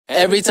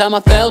Every time I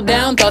fell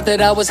down, thought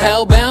that I was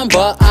hellbound,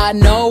 but I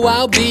know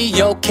I'll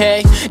be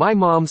okay. My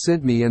mom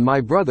sent me and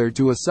my brother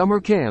to a summer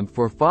camp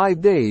for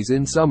 5 days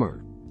in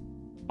summer.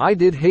 I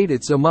did hate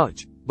it so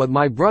much, but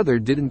my brother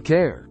didn't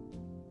care.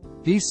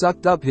 He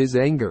sucked up his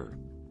anger.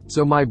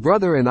 So my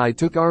brother and I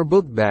took our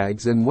book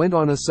bags and went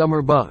on a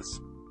summer bus.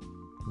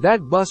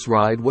 That bus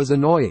ride was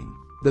annoying.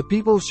 The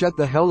people shut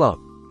the hell up,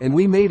 and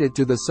we made it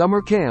to the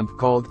summer camp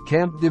called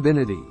Camp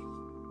Divinity.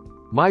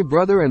 My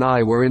brother and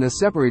I were in a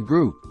separate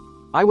group.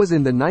 I was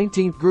in the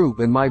 19th group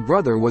and my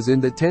brother was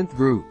in the 10th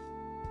group.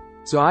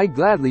 So I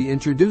gladly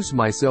introduced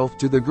myself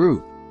to the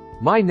group.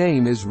 My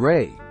name is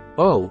Ray.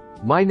 Oh,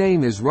 my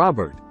name is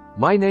Robert.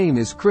 My name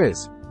is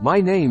Chris.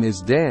 My name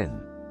is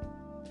Dan.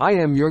 I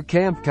am your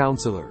camp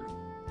counselor.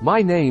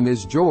 My name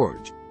is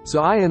George.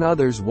 So I and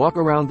others walk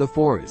around the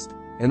forest,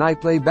 and I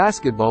play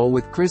basketball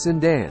with Chris and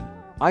Dan.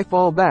 I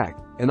fall back,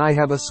 and I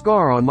have a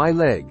scar on my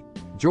leg.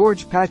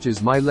 George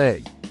patches my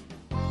leg.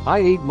 I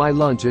ate my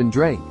lunch and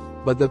drank,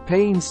 but the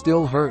pain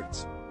still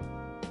hurts.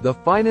 The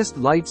finest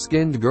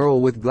light-skinned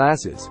girl with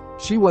glasses,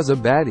 she was a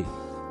baddie.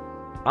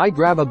 I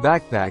grab a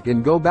backpack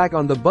and go back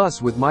on the bus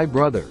with my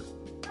brother.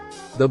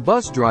 The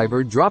bus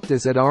driver dropped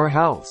us at our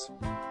house.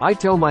 I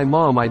tell my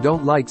mom I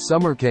don't like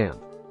summer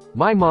camp.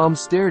 My mom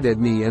stared at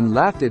me and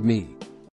laughed at me.